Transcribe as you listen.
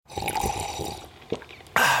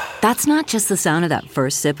That's not just the sound of that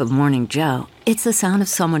first sip of Morning Joe. It's the sound of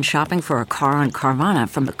someone shopping for a car on Carvana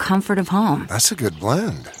from the comfort of home. That's a good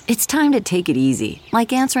blend. It's time to take it easy,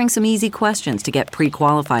 like answering some easy questions to get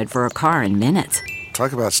pre-qualified for a car in minutes.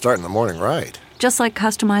 Talk about starting the morning right. Just like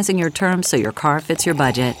customizing your terms so your car fits your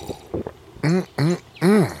budget.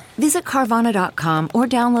 Visit Carvana.com or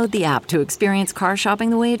download the app to experience car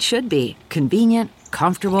shopping the way it should be. Convenient,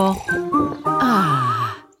 comfortable.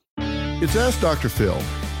 It's Ask Dr. Phil.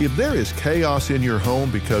 If there is chaos in your home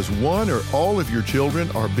because one or all of your children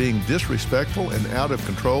are being disrespectful and out of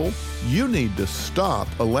control, you need to stop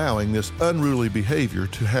allowing this unruly behavior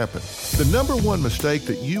to happen. The number one mistake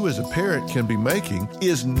that you as a parent can be making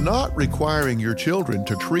is not requiring your children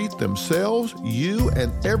to treat themselves, you,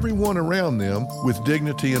 and everyone around them with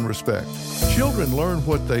dignity and respect. Children learn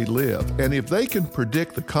what they live, and if they can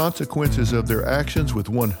predict the consequences of their actions with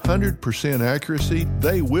 100% accuracy,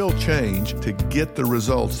 they will change to get the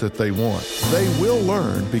results that they want. They will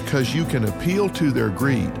learn because you can appeal to their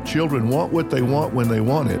greed. Children want what they want when they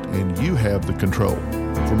want it, and you have the control.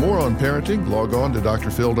 For more on parenting, log on to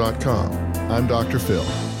drphil.com. I'm Dr. Phil.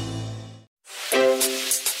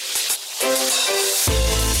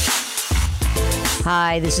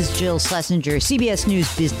 Hi, this is Jill Schlesinger, CBS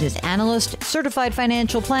News business analyst, certified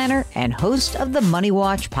financial planner, and host of the Money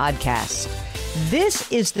Watch podcast. This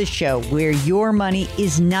is the show where your money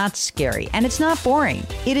is not scary and it's not boring.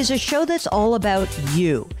 It is a show that's all about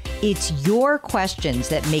you. It's your questions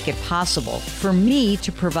that make it possible for me to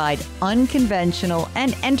provide unconventional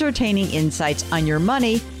and entertaining insights on your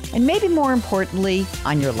money and maybe more importantly,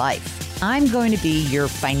 on your life. I'm going to be your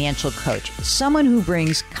financial coach, someone who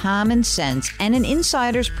brings common sense and an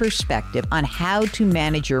insider's perspective on how to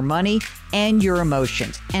manage your money and your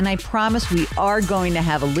emotions. And I promise we are going to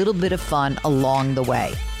have a little bit of fun along the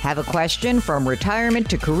way. Have a question from retirement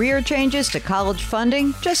to career changes to college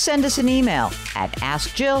funding? Just send us an email at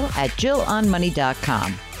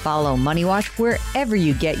askjill@jillonmoney.com. Follow Money Watch wherever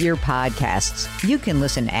you get your podcasts. You can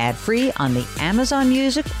listen ad-free on the Amazon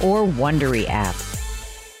Music or Wondery app.